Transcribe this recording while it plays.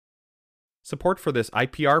Support for this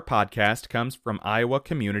IPR podcast comes from Iowa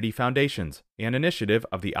Community Foundations, an initiative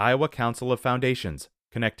of the Iowa Council of Foundations,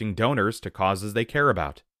 connecting donors to causes they care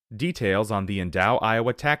about. Details on the Endow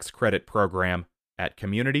Iowa Tax Credit Program at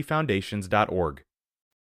communityfoundations.org.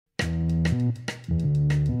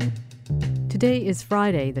 Today is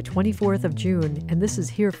Friday, the 24th of June, and this is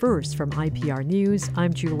Here First from IPR News.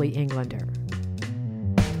 I'm Julie Englander.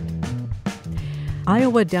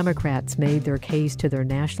 Iowa Democrats made their case to their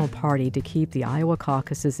national party to keep the Iowa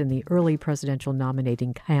caucuses in the early presidential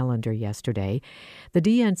nominating calendar yesterday. The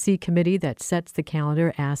DNC committee that sets the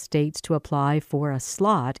calendar asked states to apply for a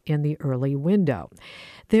slot in the early window.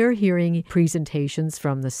 They're hearing presentations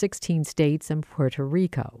from the 16 states and Puerto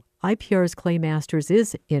Rico. IPR's Clay Masters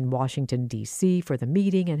is in Washington, D.C. for the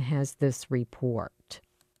meeting and has this report.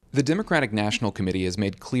 The Democratic National Committee has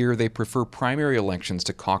made clear they prefer primary elections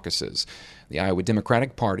to caucuses. The Iowa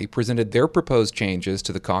Democratic Party presented their proposed changes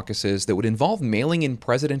to the caucuses that would involve mailing in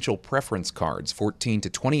presidential preference cards 14 to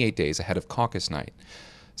 28 days ahead of caucus night.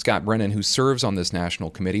 Scott Brennan, who serves on this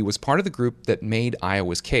national committee, was part of the group that made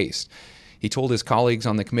Iowa's case. He told his colleagues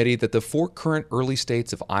on the committee that the 4 current early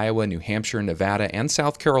states of Iowa, New Hampshire, Nevada, and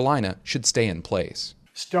South Carolina should stay in place.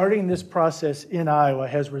 Starting this process in Iowa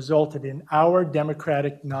has resulted in our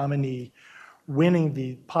Democratic nominee winning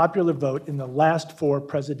the popular vote in the last 4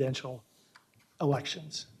 presidential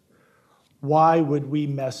elections. Why would we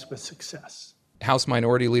mess with success? House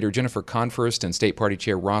Minority Leader Jennifer Confirst and State Party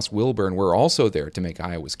Chair Ross Wilburn were also there to make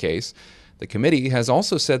Iowa's case. The committee has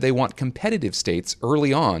also said they want competitive states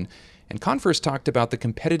early on, and Confirst talked about the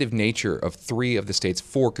competitive nature of 3 of the state's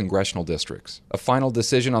 4 congressional districts. A final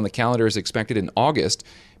decision on the calendar is expected in August.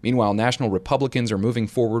 Meanwhile, national Republicans are moving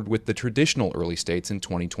forward with the traditional early states in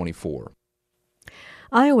 2024.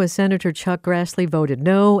 Iowa Senator Chuck Grassley voted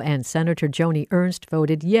no, and Senator Joni Ernst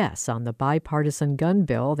voted yes on the bipartisan gun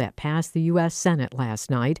bill that passed the U.S. Senate last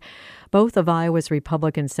night. Both of Iowa's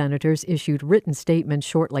Republican senators issued written statements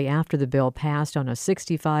shortly after the bill passed on a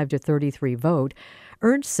 65-33 vote.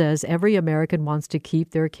 Ernst says every American wants to keep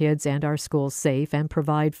their kids and our schools safe and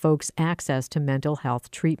provide folks access to mental health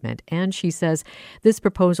treatment. And she says this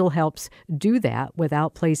proposal helps do that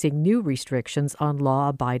without placing new restrictions on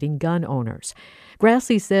law-abiding gun owners.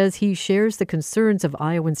 Grassley says he shares the concerns of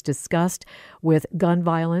Iowans discussed with gun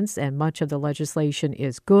violence, and much of the legislation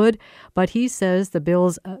is good, but he says the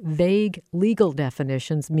bill's vague legal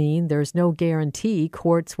definitions mean there's no guarantee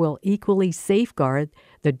courts will equally safeguard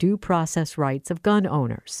the due process rights of gun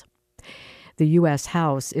owners. The U.S.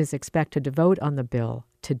 House is expected to vote on the bill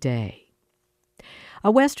today.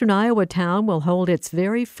 A western Iowa town will hold its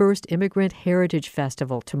very first Immigrant Heritage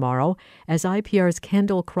Festival tomorrow. As IPR's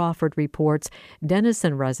Kendall Crawford reports,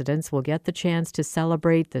 Denison residents will get the chance to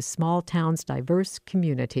celebrate the small town's diverse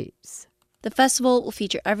communities. The festival will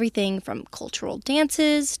feature everything from cultural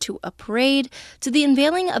dances to a parade to the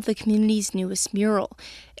unveiling of the community's newest mural.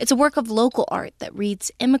 It's a work of local art that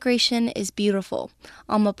reads, "Immigration is beautiful."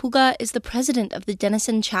 Alma Puga is the president of the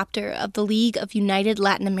Denison chapter of the League of United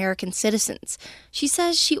Latin American Citizens. She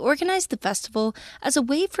says she organized the festival as a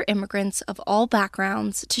way for immigrants of all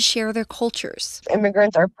backgrounds to share their cultures.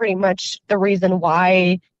 Immigrants are pretty much the reason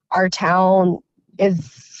why our town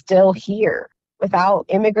is still here. Without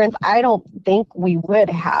immigrants, I don't think we would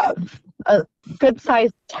have a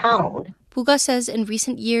good-sized town. Puga says in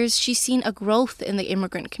recent years she's seen a growth in the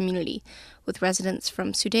immigrant community, with residents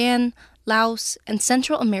from Sudan, Laos, and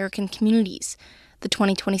Central American communities. The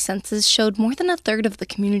 2020 census showed more than a third of the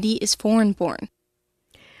community is foreign-born.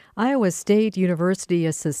 Iowa State University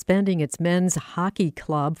is suspending its men's hockey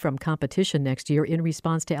club from competition next year in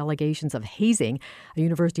response to allegations of hazing. A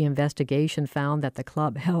university investigation found that the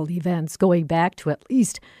club held events going back to at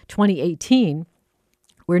least 2018,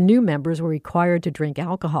 where new members were required to drink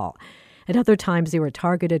alcohol. At other times, they were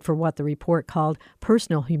targeted for what the report called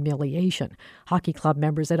personal humiliation. Hockey club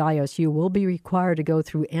members at ISU will be required to go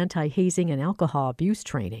through anti-hazing and alcohol abuse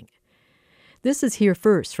training. This is Here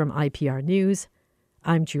First from IPR News.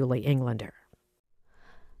 I'm Julie Englander.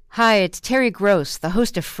 Hi, it's Terry Gross, the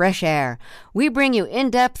host of Fresh Air. We bring you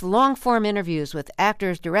in-depth, long-form interviews with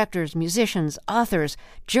actors, directors, musicians, authors,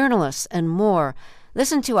 journalists, and more.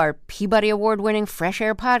 Listen to our Peabody Award-winning Fresh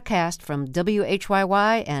Air podcast from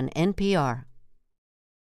WHYY and NPR.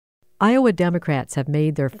 Iowa Democrats have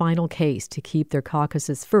made their final case to keep their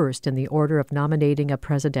caucuses first in the order of nominating a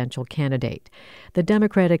presidential candidate. The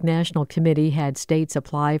Democratic National Committee had states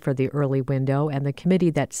apply for the early window, and the committee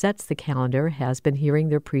that sets the calendar has been hearing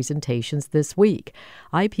their presentations this week.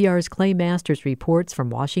 IPR's Clay Masters reports from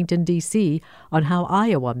Washington, D.C. on how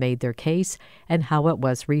Iowa made their case and how it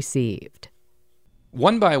was received.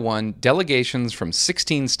 One by one, delegations from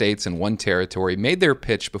 16 states and one territory made their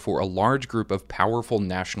pitch before a large group of powerful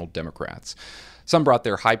national Democrats. Some brought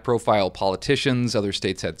their high-profile politicians, other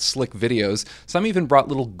states had slick videos, some even brought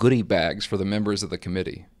little goodie bags for the members of the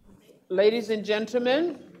committee. Ladies and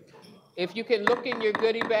gentlemen, if you can look in your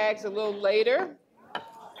goodie bags a little later.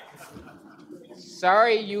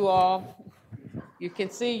 Sorry, you all. You can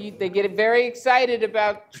see they get very excited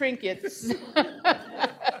about trinkets.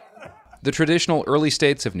 The traditional early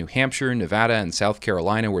states of New Hampshire, Nevada, and South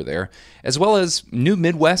Carolina were there, as well as new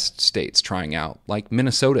Midwest states trying out, like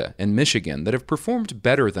Minnesota and Michigan, that have performed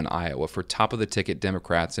better than Iowa for top-of-the-ticket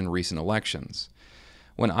Democrats in recent elections.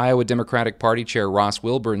 When Iowa Democratic Party Chair Ross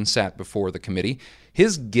Wilburn sat before the committee,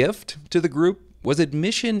 his gift to the group was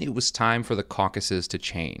admission it was time for the caucuses to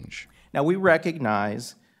change. Now, we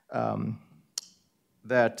recognize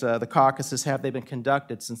that the caucuses, have they been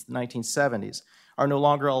conducted since the 1970s, are no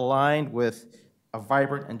longer aligned with a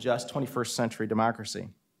vibrant and just 21st century democracy.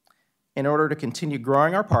 In order to continue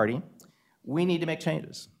growing our party, we need to make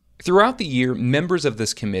changes. Throughout the year, members of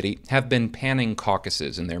this committee have been panning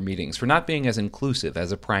caucuses in their meetings for not being as inclusive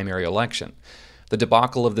as a primary election. The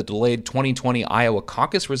debacle of the delayed 2020 Iowa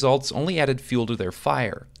caucus results only added fuel to their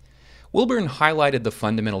fire. Wilburn highlighted the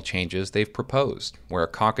fundamental changes they've proposed, where a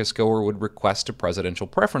caucus goer would request a presidential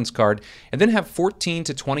preference card and then have 14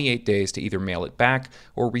 to 28 days to either mail it back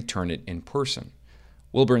or return it in person.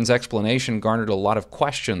 Wilburn's explanation garnered a lot of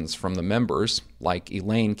questions from the members, like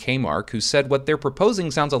Elaine Kmark, who said what they're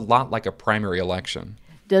proposing sounds a lot like a primary election.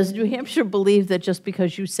 Does New Hampshire believe that just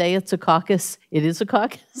because you say it's a caucus, it is a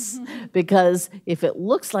caucus? Because if it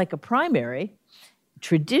looks like a primary,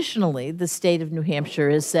 traditionally the state of New Hampshire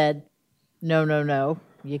has said, no,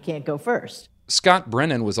 you can't go first. Scott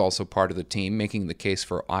Brennan was also part of the team making the case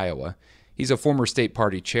for Iowa. He's a former state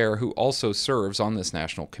party chair who also serves on this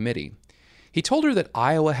national committee. He told her that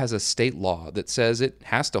Iowa has a state law that says it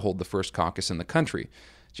has to hold the first caucus in the country,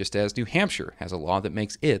 just as New Hampshire has a law that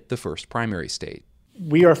makes it the first primary state.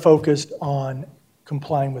 We are focused on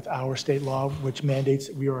complying with our state law, which mandates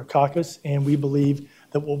that we are a caucus, and we believe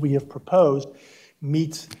that what we have proposed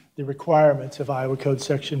meets the requirements of Iowa Code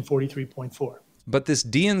Section 43.4. But this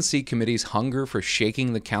DNC committee's hunger for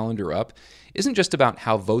shaking the calendar up isn't just about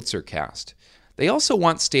how votes are cast. They also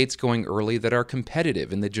want states going early that are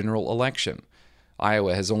competitive in the general election.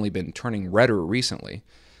 Iowa has only been turning redder recently.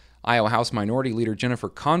 Iowa House Minority Leader Jennifer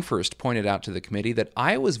Confirst pointed out to the committee that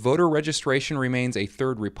Iowa's voter registration remains a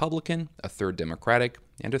third Republican, a third Democratic,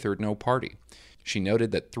 and a third no party. She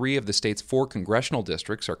noted that 3 of the state's 4 congressional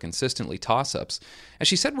districts are consistently toss-ups, and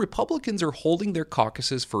she said Republicans are holding their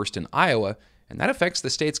caucuses first in Iowa, and that affects the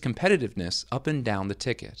state's competitiveness up and down the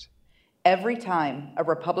ticket. Every time a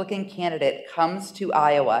Republican candidate comes to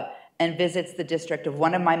Iowa and visits the district of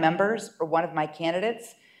one of my members or one of my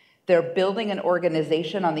candidates, they're building an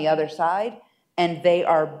organization on the other side, and they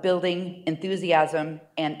are building enthusiasm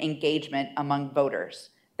and engagement among voters.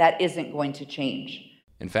 That isn't going to change.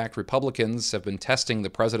 In fact, Republicans have been testing the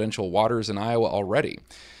presidential waters in Iowa already.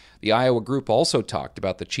 The Iowa group also talked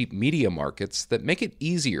about the cheap media markets that make it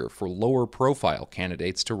easier for lower-profile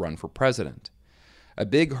candidates to run for president. A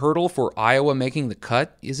big hurdle for Iowa making the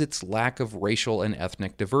cut is its lack of racial and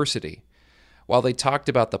ethnic diversity. While they talked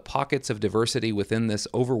about the pockets of diversity within this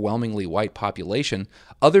overwhelmingly white population,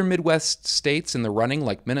 other Midwest states in the running,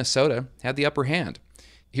 like Minnesota, had the upper hand.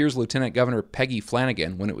 Here's Lieutenant Governor Peggy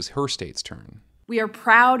Flanagan when it was her state's turn. We are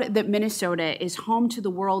proud that Minnesota is home to the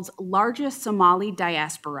world's largest Somali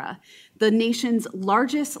diaspora, the nation's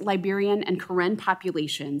largest Liberian and Karen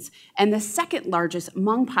populations, and the second largest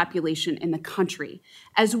Hmong population in the country,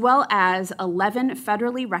 as well as 11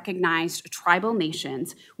 federally recognized tribal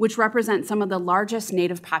nations, which represent some of the largest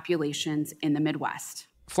Native populations in the Midwest.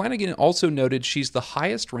 Flanagan also noted she's the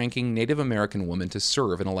highest-ranking Native American woman to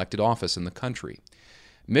serve an elected office in the country.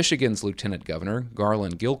 Michigan's Lieutenant Governor,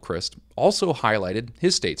 Garland Gilchrist, also highlighted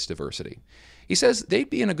his state's diversity. He says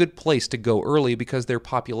they'd be in a good place to go early because their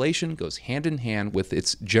population goes hand in hand with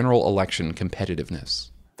its general election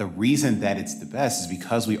competitiveness. The reason that it's the best is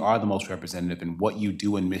because we are the most representative, and what you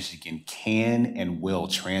do in Michigan can and will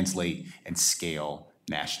translate and scale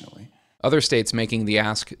nationally. Other states making the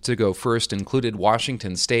ask to go first included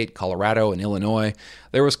Washington State, Colorado, and Illinois.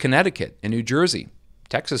 There was Connecticut and New Jersey.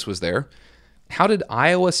 Texas was there. How did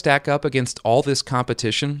Iowa stack up against all this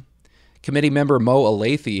competition? Committee member Mo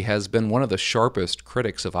Alathy has been one of the sharpest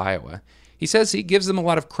critics of Iowa. He says he gives them a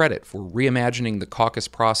lot of credit for reimagining the caucus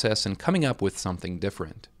process and coming up with something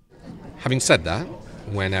different. Having said that,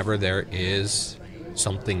 whenever there is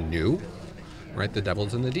something new, right? The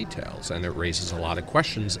devil's in the details, and it raises a lot of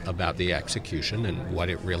questions about the execution and what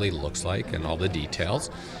it really looks like and all the details.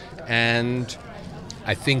 And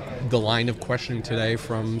I think the line of questioning today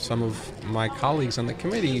from some of my colleagues on the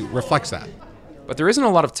committee reflects that. But there isn't a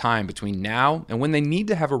lot of time between now and when they need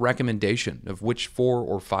to have a recommendation of which 4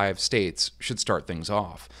 or 5 states should start things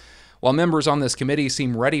off. While members on this committee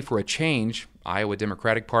seem ready for a change, Iowa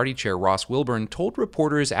Democratic Party Chair Ross Wilburn told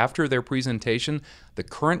reporters after their presentation the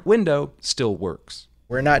current window still works.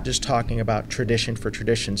 We're not just talking about tradition for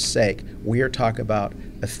tradition's sake. We are talking about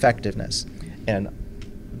effectiveness. And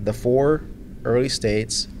the 4 early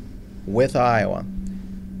states with Iowa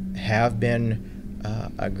have been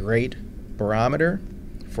a great barometer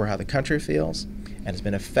for how the country feels, and has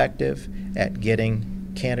been effective at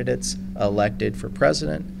getting candidates elected for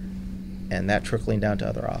president, and that trickling down to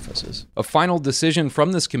other offices. A final decision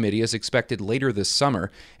from this committee is expected later this summer,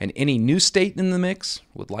 and any new state in the mix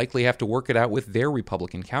would likely have to work it out with their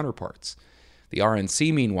Republican counterparts. The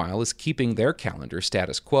RNC, meanwhile, is keeping their calendar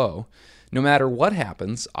status quo. No matter what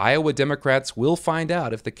happens, Iowa Democrats will find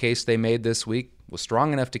out if the case they made this week was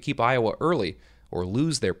strong enough to keep Iowa early or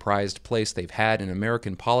lose their prized place they've had in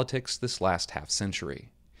American politics this last half-century.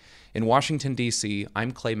 In Washington, D.C.,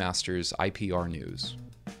 I'm Clay Masters, IPR News.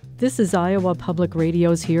 This is Iowa Public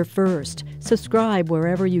Radio's Here First. Subscribe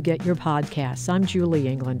wherever you get your podcasts. I'm Julie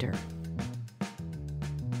Englander.